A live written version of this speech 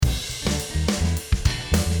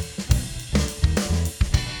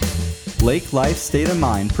Lake Life State of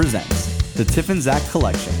Mind presents the Tiff and Zach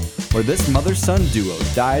Collection, where this mother-son duo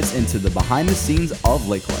dives into the behind-the-scenes of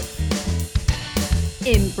lake life.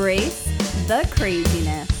 Embrace the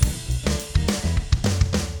craziness.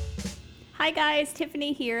 Hi guys,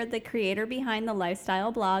 Tiffany here, the creator behind the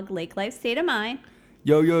lifestyle blog Lake Life State of Mind.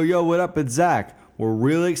 Yo, what up? It's Zach. We're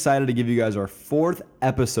really excited to give you guys our 4th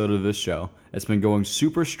episode of this show. It's been going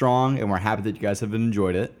super strong, and we're happy that you guys have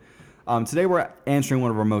enjoyed it. Today we're answering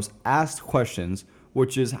one of our most asked questions,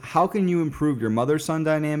 which is how can you improve your mother-son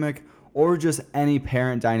dynamic or just any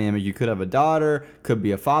parent dynamic? You could have a daughter, could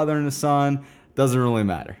be a father and a son, doesn't really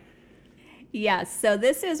matter. Yes, so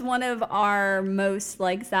this is one of our most,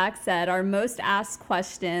 like Zach said, our most asked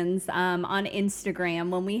questions on Instagram.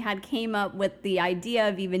 When we had came up with the idea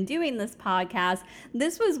of even doing this podcast,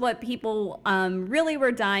 this was what people really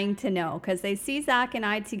were dying to know, because they see Zach and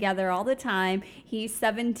I together all the time. He's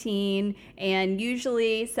 17, and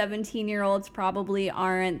usually 17-year-olds probably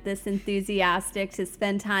aren't this enthusiastic to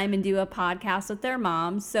spend time and do a podcast with their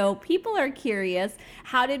mom. So people are curious,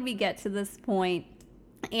 how did we get to this point?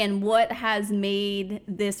 And what has made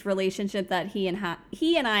this relationship that he and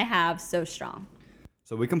I have so strong?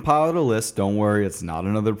 So we compiled a list, don't worry, it's not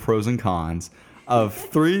another pros and cons, of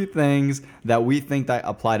 3 things that we think that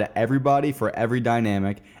apply to everybody for every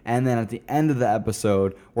dynamic. And then at the end of the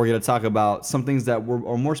episode, we're going to talk about some things that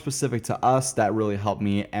are more specific to us that really helped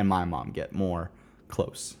me and my mom get more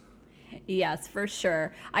close. Yes, for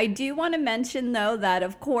sure. I do want to mention, though, that,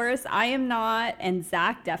 of course, I am not, and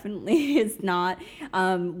Zach definitely is not.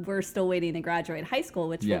 We're still waiting to graduate high school,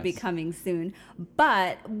 which will be coming soon.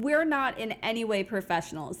 But we're not in any way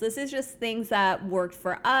professionals. This is just things that worked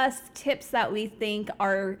for us, tips that we think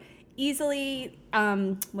are easily,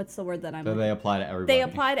 what's the word that I'm... So they apply to everybody. They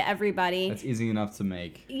apply to everybody. That's easy enough to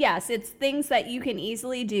make. Yes, it's things that you can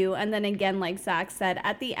easily do. And then again, like Zach said,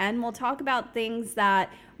 at the end, we'll talk about things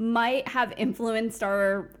that might have influenced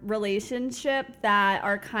our relationship that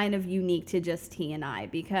are kind of unique to just he and I,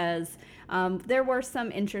 because there were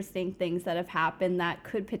some interesting things that have happened that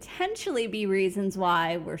could potentially be reasons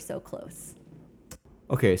why we're so close.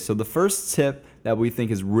 Okay, so the first tip that we think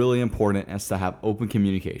is really important is to have open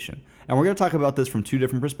communication. And we're going to talk about this from 2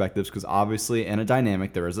 different perspectives, because obviously in a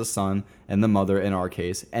dynamic, there is a son and the mother in our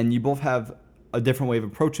case, and you both have a different way of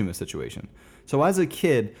approaching the situation. So as a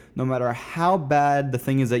kid, no matter how bad the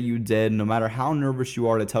thing is that you did, no matter how nervous you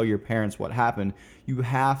are to tell your parents what happened, you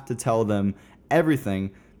have to tell them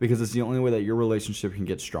everything, because it's the only way that your relationship can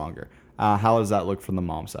get stronger. How does that look from the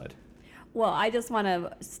mom side? Well, I just want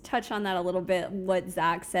to touch on that a little bit, what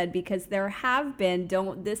Zach said, because there have been,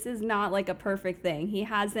 this is not like a perfect thing. He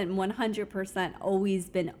hasn't 100% always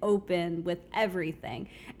been open with everything.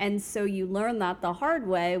 And so you learn that the hard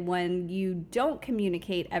way when you don't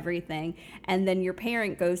communicate everything, and then your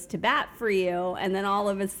parent goes to bat for you, and then all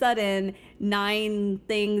of a sudden 9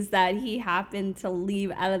 things that he happened to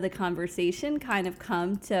leave out of the conversation kind of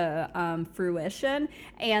come to fruition.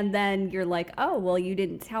 And then you're like, oh, well, you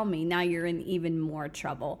didn't tell me. Now you're in even more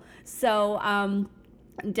trouble. So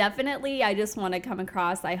definitely, I just want to come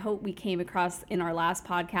across, I hope we came across in our last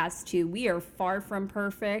podcast too, we are far from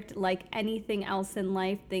perfect. Like anything else in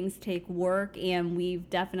life, things take work, and we've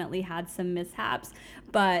definitely had some mishaps,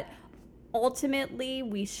 but ultimately,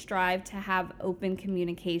 we strive to have open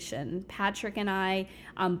communication. Patrick and I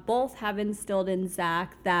both have instilled in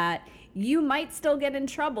Zach that you might still get in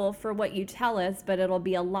trouble for what you tell us, but it'll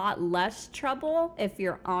be a lot less trouble if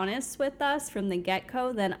you're honest with us from the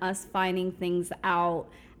get-go than us finding things out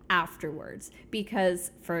afterwards.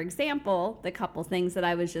 Because, for example, the couple things that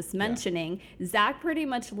I was just mentioning, Zach pretty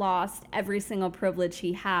much lost every single privilege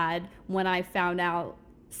he had when I found out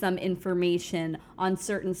some information on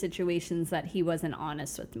certain situations that he wasn't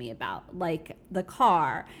honest with me about, like the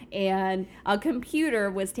car, and a computer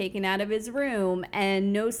was taken out of his room,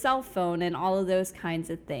 and no cell phone, and all of those kinds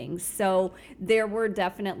of things. So there were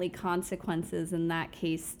definitely consequences in that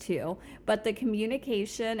case too. But the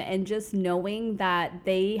communication and just knowing that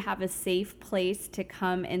they have a safe place to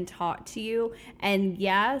come and talk to you, and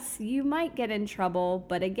yes, you might get in trouble,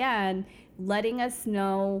 but again, letting us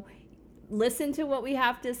know, listen to what we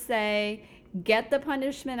have to say, get the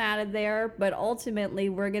punishment out of there, but ultimately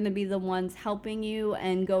we're going to be the ones helping you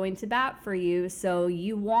and going to bat for you, so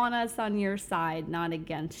you want us on your side, not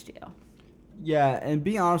against you. Yeah, and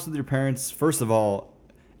be honest with your parents. First of all,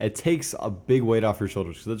 it takes a big weight off your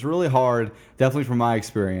shoulders, because it's really hard, definitely from my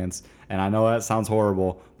experience, and I know that sounds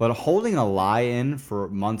horrible, but holding a lie in for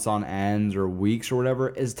months on end or weeks or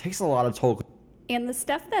whatever takes a lot of toll. And the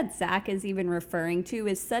stuff that Zach is even referring to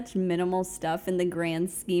is such minimal stuff in the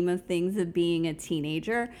grand scheme of things of being a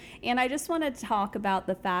teenager. And I just want to talk about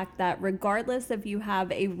the fact that regardless if you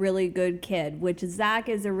have a really good kid, which Zach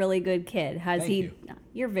is a really good kid, Thank you.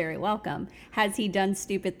 You're very welcome. Has he done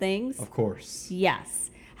stupid things? Of course.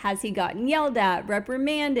 Yes. Has he gotten yelled at,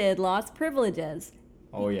 reprimanded, lost privileges?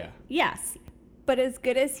 Oh, yeah. Yes. But as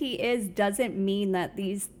good as he is doesn't mean that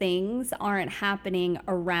these things aren't happening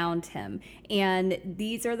around him. And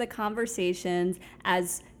these are the conversations,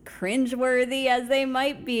 as cringeworthy as they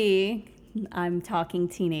might be. I'm talking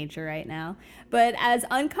teenager right now. But as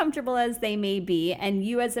uncomfortable as they may be, and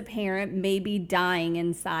you as a parent may be dying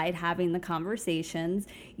inside having the conversations,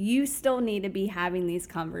 you still need to be having these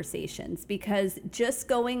conversations, because just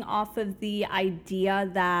going off of the idea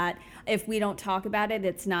that if we don't talk about it,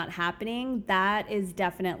 it's not happening, that is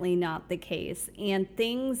definitely not the case. And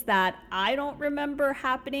things that I don't remember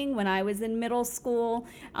happening when I was in middle school,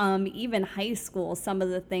 even high school, some of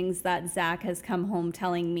the things that Zach has come home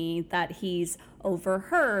telling me that he's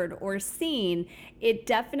overheard or seen, it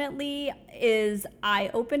definitely is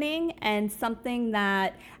eye-opening, and something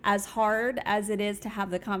that, as hard as it is to have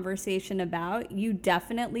the conversation about, you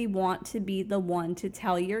definitely want to be the one to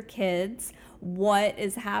tell your kids what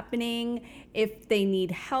is happening, if they need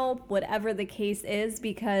help, whatever the case is,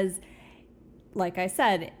 because like I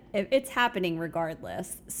said, it's happening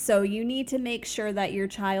regardless. So you need to make sure that your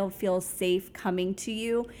child feels safe coming to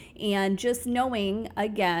you. And just knowing,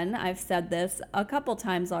 again, I've said this a couple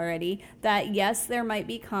times already, that yes, there might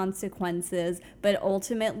be consequences, but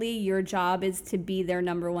ultimately your job is to be their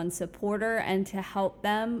number one supporter and to help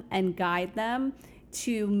them and guide them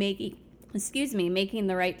to making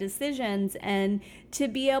the right decisions, and to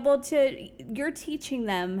be able to, you're teaching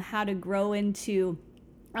them how to grow into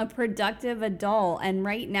a productive adult. And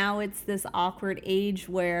right now it's this awkward age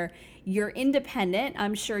where you're independent.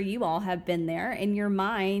 I'm sure you all have been there. In your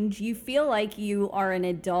mind, you feel like you are an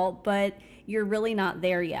adult, but you're really not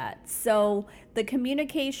there yet. So the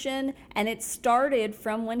communication, and it started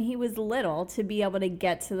from when he was little to be able to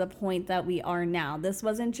get to the point that we are now. This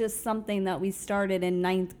wasn't just something that we started in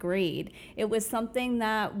 9th grade. It was something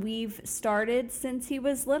that we've started since he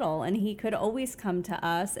was little, and he could always come to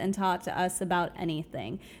us and talk to us about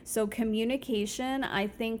anything. So communication, I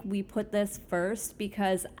think we put this first,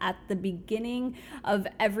 because at the beginning of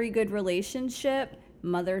every good relationship,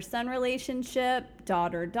 mother-son relationship,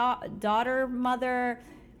 daughter-mother,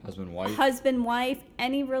 husband-wife,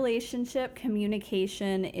 any relationship,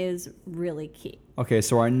 communication is really key. Okay,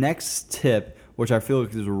 so our next tip, which I feel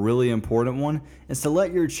like is a really important one, is to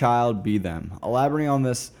let your child be them. Elaborating on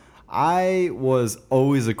this, I was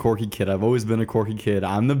always a quirky kid. I've always been a quirky kid.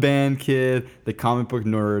 I'm the band kid, the comic book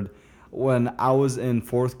nerd. When I was in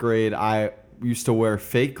 4th grade, I used to wear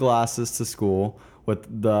fake glasses to school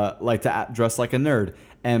with to dress like a nerd.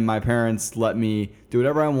 And my parents let me do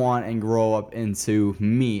whatever I want and grow up into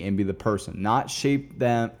me and be the person. Not shape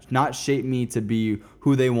me to be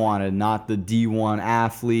who they wanted, not the D1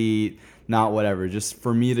 athlete, not whatever. Just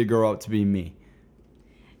for me to grow up to be me.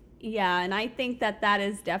 Yeah, and I think that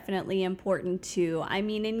is definitely important too. I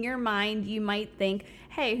mean, in your mind, you might think,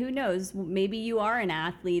 hey, who knows? Maybe you are an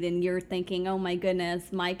athlete and you're thinking, oh my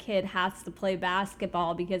goodness, my kid has to play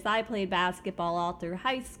basketball because I played basketball all through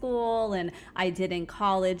high school and I did in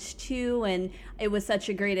college too, and it was such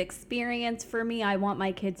a great experience for me. I want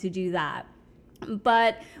my kid to do that.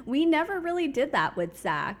 But we never really did that with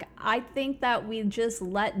Zach. I think that we just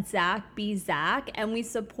let Zach be Zach, and we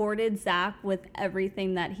supported Zach with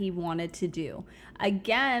everything that he wanted to do.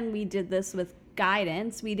 Again, we did this with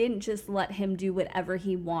guidance. We didn't just let him do whatever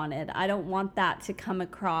he wanted. I don't want that to come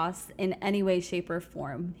across in any way, shape, or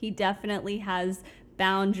form. He definitely has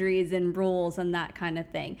boundaries and rules and that kind of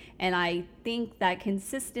thing. And I think that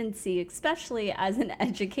consistency, especially as an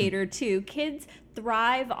educator too, kids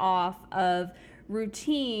thrive off of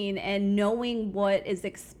routine and knowing what is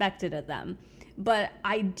expected of them. But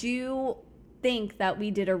I do think that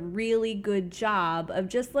we did a really good job of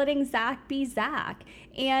just letting Zach be Zach.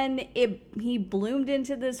 And he bloomed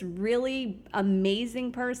into this really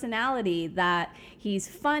amazing personality that he's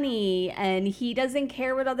funny and he doesn't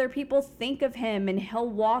care what other people think of him, and he'll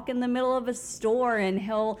walk in the middle of a store and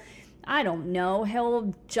he'll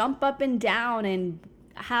jump up and down and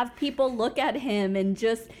have people look at him and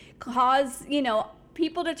just cause,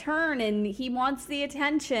 people to turn, and he wants the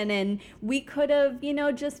attention. And we could have,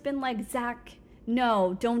 just been like, Zach,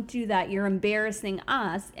 no, don't do that. You're embarrassing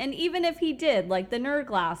us. And even if he did, like the nerd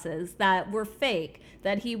glasses that were fake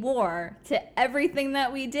that he wore to everything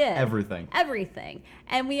that we did. Everything.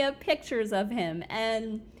 And we have pictures of him.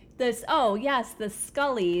 And The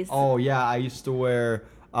Scullies. Oh yeah, I used to wear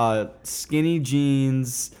skinny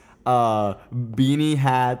jeans, beanie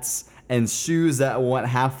hats, and shoes that went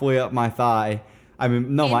halfway up my thigh. I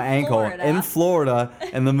mean, no, my ankle in Florida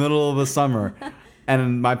in the middle of the summer,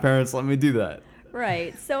 and my parents let me do that.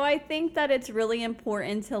 Right. So I think that it's really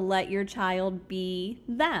important to let your child be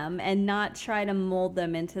them and not try to mold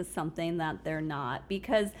them into something that they're not,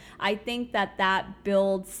 because I think that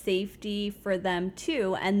builds safety for them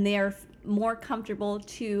too, and they're more comfortable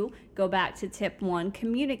to go back to tip 1,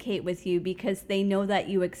 communicate with you because they know that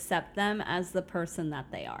you accept them as the person that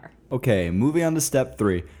they are. Okay, moving on to step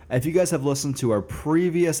 3. If you guys have listened to our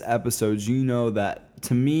previous episodes, you know that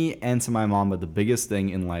to me and to my mom, the biggest thing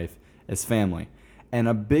in life is family. And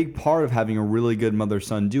a big part of having a really good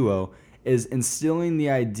mother-son duo is instilling the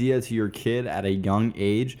idea to your kid at a young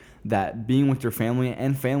age that being with your family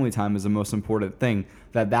and family time is the most important thing,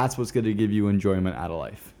 that's what's going to give you enjoyment out of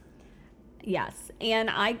life. Yes. And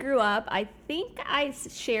I grew up, I think I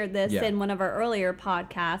shared this in one of our earlier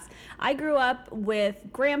podcasts. I grew up with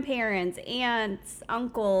grandparents, aunts,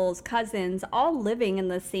 uncles, cousins, all living in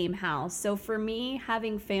the same house. So for me,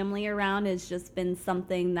 having family around has just been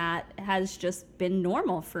something that has just been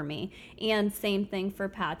normal for me. And same thing for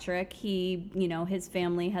Patrick. His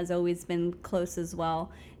family has always been close as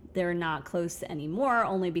well. They're not close anymore,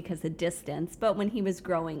 only because of distance. But when he was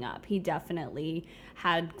growing up, he definitely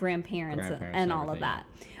had grandparents and all of that.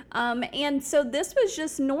 And so this was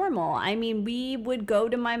just normal. I mean, we would go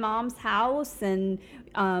to my mom's house, and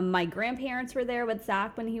my grandparents were there with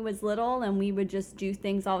Zach when he was little, and we would just do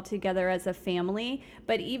things all together as a family.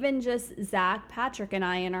 But even just Zach, Patrick, and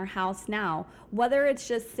I in our house now, whether it's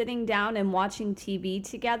just sitting down and watching TV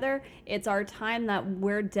together, it's our time that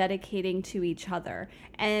we're dedicating to each other.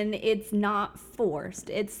 And it's not forced.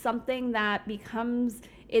 It's something that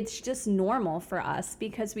it's just normal for us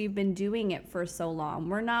because we've been doing it for so long.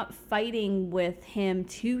 We're not fighting with him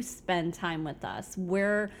to spend time with us.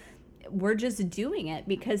 We're just doing it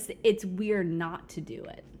because it's weird not to do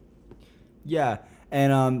it. Yeah,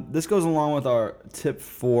 and this goes along with our tip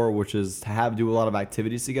 4, which is to do a lot of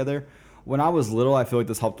activities together. When I was little, I feel like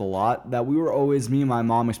this helped a lot, that we were always, me and my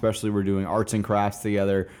mom especially, were doing arts and crafts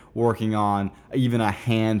together, working on even a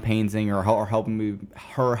hand painting or her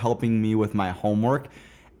helping me with my homework.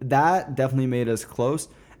 That definitely made us close.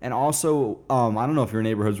 And also, I don't know if your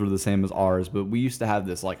neighborhoods were the same as ours, but we used to have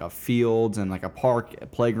this like a fields and like a park, a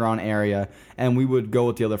playground area, and we would go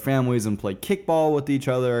with the other families and play kickball with each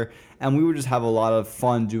other, and we would just have a lot of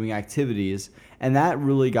fun doing activities, and that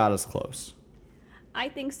really got us close. I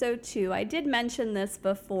think so too. I did mention this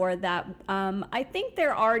before that I think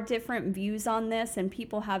there are different views on this, and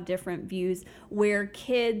people have different views where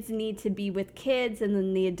kids need to be with kids and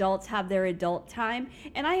then the adults have their adult time.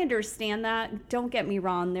 And I understand that. Don't get me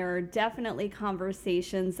wrong. There are definitely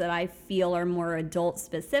conversations that I feel are more adult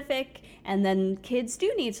specific, and then kids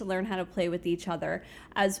do need to learn how to play with each other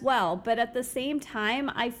as well. But at the same time,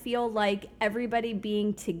 I feel like everybody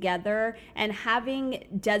being together and having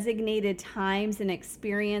designated times and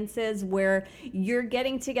experiences where you're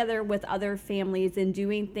getting together with other families and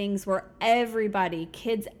doing things where everybody,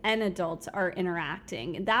 kids and adults, are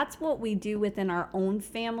interacting. That's what we do within our own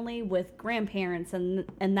family with grandparents and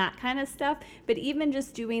that kind of stuff. But even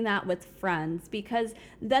just doing that with friends, because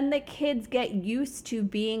then the kids get used to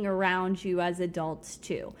being around you as adults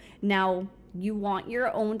too. Now, you want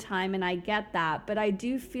your own time, and I get that, but I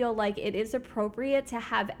do feel like it is appropriate to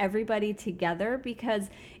have everybody together because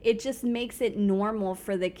it just makes it normal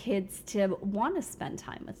for the kids to want to spend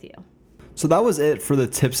time with you. So that was it for the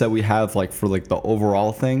tips that we have for the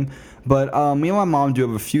overall thing. But me and my mom do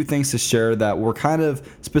have a few things to share that were kind of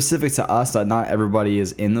specific to us, that not everybody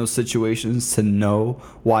is in those situations to know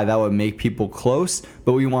why that would make people close,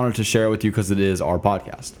 but we wanted to share it with you because it is our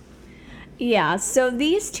podcast. Yeah, so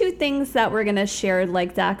these two things that we're going to share,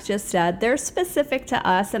 like Zach just said, they're specific to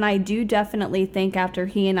us, and I do definitely think after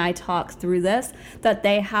he and I talked through this that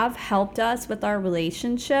they have helped us with our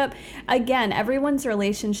relationship. Again, everyone's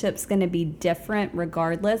relationship's going to be different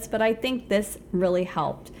regardless, but I think this really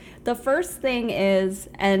helped. The first thing is,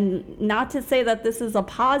 and not to say that this is a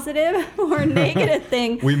positive or negative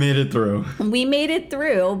thing. We made it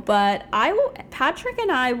through. But Patrick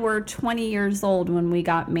and I were 20 years old when we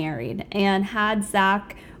got married and had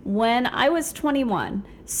Zach when I was 21.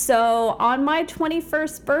 So on my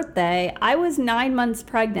 21st birthday, I was 9 months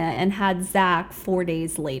pregnant and had Zach 4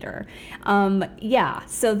 days later.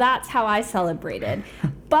 So that's how I celebrated.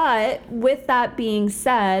 But with that being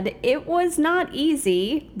said, it was not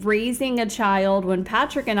easy raising a child when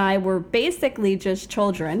Patrick and I were basically just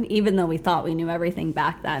children, even though we thought we knew everything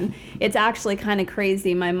back then. It's actually kind of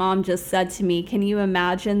crazy. My mom just said to me, can you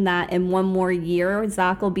imagine that in one more year,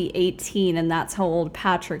 Zach will be 18, and that's how old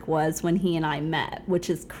Patrick was when he and I met, which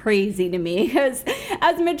is crazy to me. Because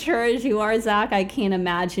as mature as you are, Zach, I can't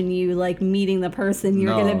imagine you like meeting the person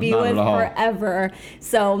you're going to be with forever.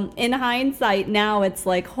 So in hindsight, now it's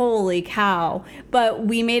like, holy cow. But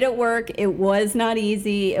we made it work. It was not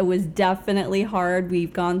easy. It was definitely hard.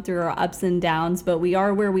 We've gone through our ups and downs, but we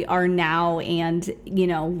are where we are now, and you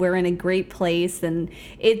know, we're in a great place. And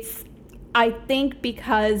it's, I think,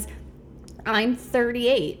 because I'm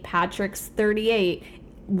 38, Patrick's 38,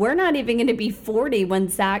 we're not even going to be 40 when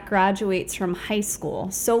Zach graduates from high school.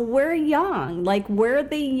 So we're young, like we're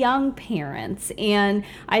the young parents. And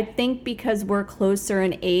I think because we're closer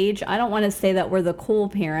in age, I don't want to say that we're the cool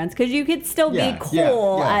parents, because you could still be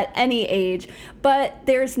cool at any age, but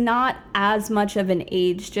there's not as much of an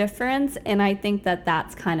age difference. And I think that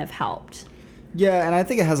that's kind of helped. Yeah, and I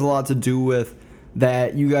think it has a lot to do with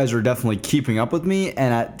that you guys are definitely keeping up with me.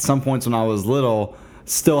 And at some points when I was little,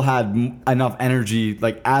 still had enough energy,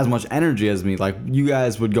 like as much energy as me. Like you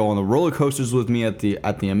guys would go on the roller coasters with me at the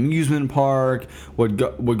amusement park, would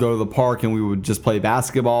go to the park, and we would just play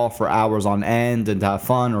basketball for hours on end and to have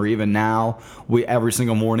fun. Or even now, every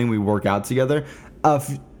single morning we work out together.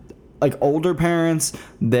 Like older parents,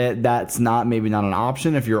 that's maybe not an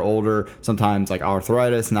option. If you're older, sometimes like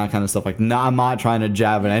arthritis and that kind of stuff. Like, no, I'm not trying to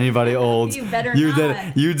jab at anybody old. You better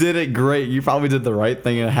not. You did it great. You probably did the right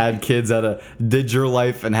thing and had kids did your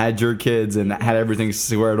life and had your kids and had everything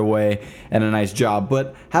squared away and a nice job.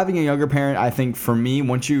 But having a younger parent, I think for me,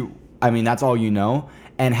 that's all you know.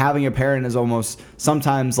 And having a parent is almost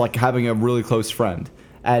sometimes like having a really close friend.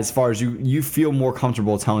 As far as you feel more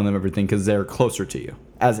comfortable telling them everything because they're closer to you,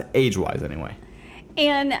 as age-wise anyway.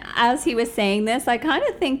 And as he was saying this, I kind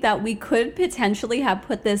of think that we could potentially have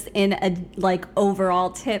put this in a like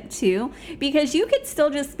overall tip too, because you could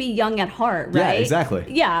still just be young at heart, right? Yeah, exactly.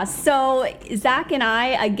 Yeah. So Zach and I,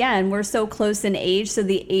 again, we're so close in age, so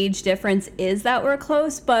the age difference is that we're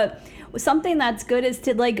close, but something that's good is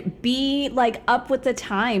to like be like up with the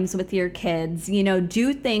times with your kids, you know,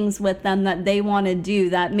 do things with them that they want to do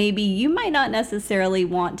that maybe you might not necessarily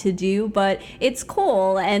want to do, but it's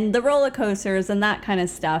cool, and the roller coasters and that kind of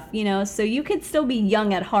stuff, you know, so you could still be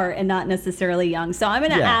young at heart and not necessarily young. So I'm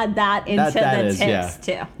going to add that into the tips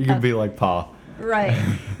too. You can be like Pa.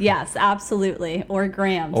 Right. Yes, absolutely. Or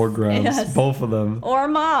Grams. Yes. Both of them. Or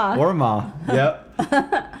Ma.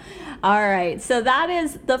 Yep. All right, so that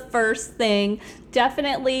is the first thing.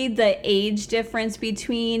 Definitely the age difference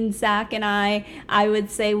between Zach and I would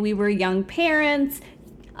say we were young parents.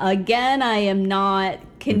 Again, I am not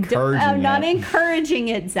encouraging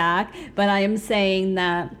it, Zach, but I am saying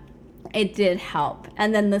that it did help.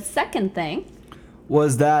 And then the second thing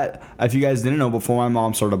was that, if you guys didn't know, before my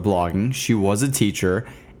mom started blogging, she was a teacher,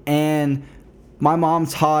 and my mom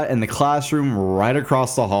taught in the classroom right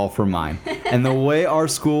across the hall from mine. And the way our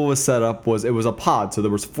school was set up was, it was a pod. So there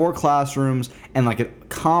was 4 classrooms and like a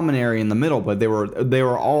common area in the middle, but they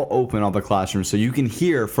were all open, all the classrooms. So you can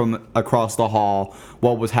hear from across the hall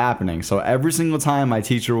what was happening. So every single time my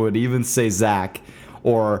teacher would even say Zach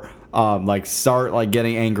or start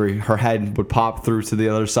getting angry, her head would pop through to the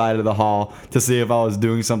other side of the hall to see if I was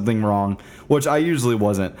doing something wrong, which I usually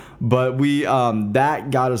wasn't. But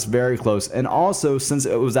that got us very close. And also, since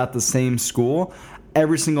it was at the same school,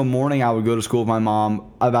 every single morning I would go to school with my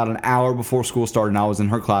mom about an hour before school started, and I was in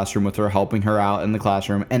her classroom with her, helping her out in the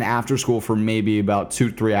classroom, and after school for maybe about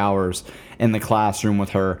 2-3 hours in the classroom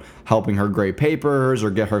with her, helping her grade papers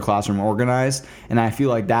or get her classroom organized. And I feel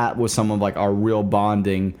like that was some of like our real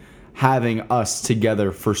bonding, having us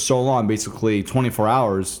together for so long, basically 24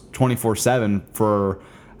 hours, 24/7 for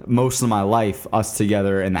most of my life, us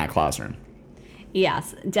together in that classroom.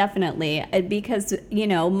 Yes, definitely. Because, you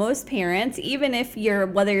know, most parents, even if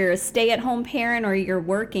whether you're a stay-at-home parent or you're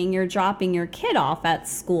working, you're dropping your kid off at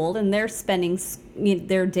school and they're spending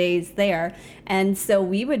their days there. And so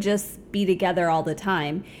we would just be together all the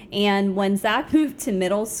time. And when Zach moved to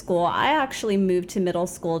middle school, I actually moved to middle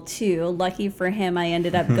school too. Lucky for him, I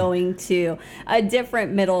ended up going to a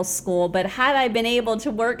different middle school. But had I been able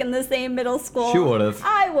to work in the same middle school, she would have.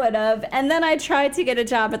 I would have. And then I tried to get a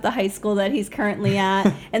job at the high school that he's currently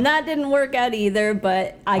at, and that didn't work out either.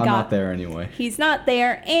 But I'm not there anyway. He's not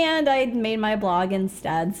there, and I made my blog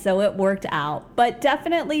instead, so it worked out. But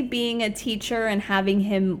definitely being a teacher and and having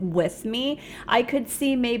him with me. I could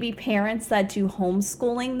see maybe parents that do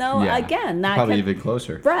homeschooling though. Yeah, Again, that probably could, even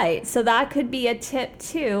closer. right. So that could be a tip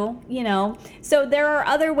too, you know. So there are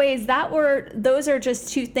other ways those are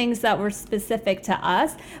just two things that were specific to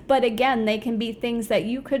us. But again, they can be things that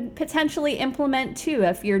you could potentially implement too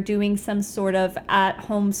if you're doing some sort of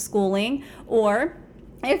at-home schooling, or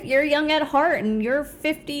if you're young at heart and you're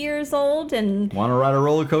 50 years old and want to ride a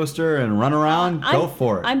roller coaster and run around, go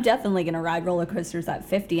for it. I'm definitely going to ride roller coasters at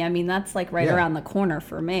 50. I mean, that's like right around the corner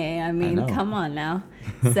for me. I mean, come on now.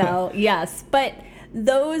 So, yes. But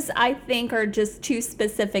those, I think, are just two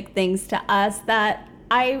specific things to us that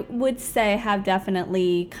I would say have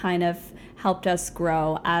definitely kind of helped us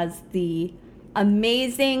grow as the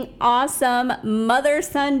amazing, awesome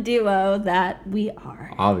mother-son duo that we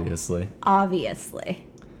are. Obviously.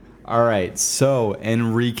 All right, so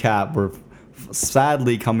in recap, we're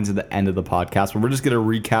sadly coming to the end of the podcast, but we're just going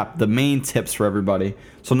to recap the main tips for everybody.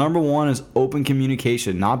 So number 1 is open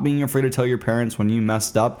communication, not being afraid to tell your parents when you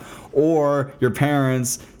messed up, or your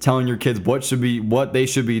parents telling your kids what they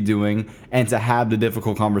should be doing, and to have the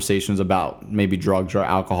difficult conversations about maybe drugs or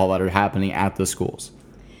alcohol that are happening at the schools.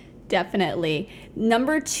 Definitely.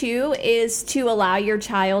 Number 2 is to allow your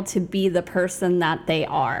child to be the person that they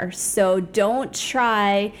are. So don't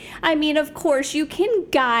try. I mean, of course, you can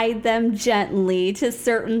guide them gently to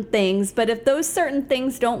certain things, but if those certain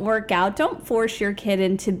things don't work out, don't force your kid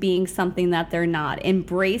into being something that they're not.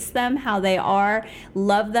 Embrace them how they are,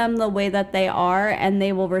 love them the way that they are, and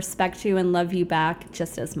they will respect you and love you back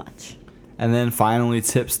just as much. And then finally,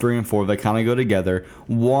 tips 3 and 4 that kind of go together.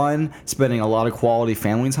 1, spending a lot of quality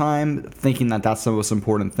family time, thinking that that's the most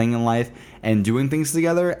important thing in life, and doing things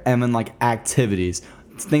together. And then like activities,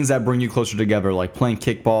 things that bring you closer together, like playing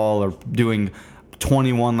kickball or doing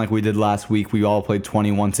 21 like we did last week. We all played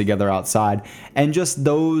 21 together outside. And just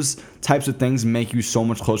those types of things make you so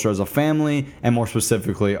much closer as a family, and more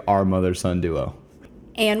specifically, our mother-son duo.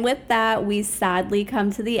 And with that, we sadly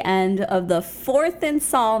come to the end of the 4th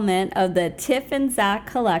installment of the Tiff and Zach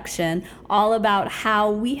collection, all about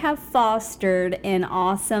how we have fostered an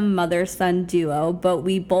awesome mother-son duo, but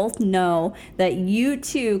we both know that you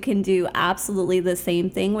too can do absolutely the same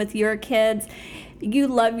thing with your kids. You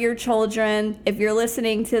love your children. If you're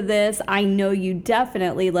listening to this, I know you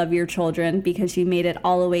definitely love your children because you made it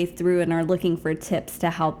all the way through and are looking for tips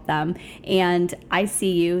to help them. And I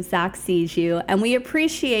see you, Zach sees you, and we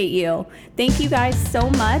appreciate you. Thank you guys so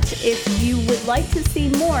much. If you would like to see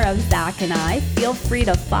more of Zach and I, feel free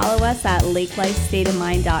to follow us at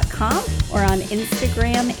lakelifestateofmind.com or on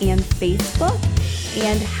Instagram and Facebook.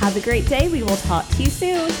 And have a great day. We will talk to you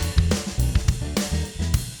soon.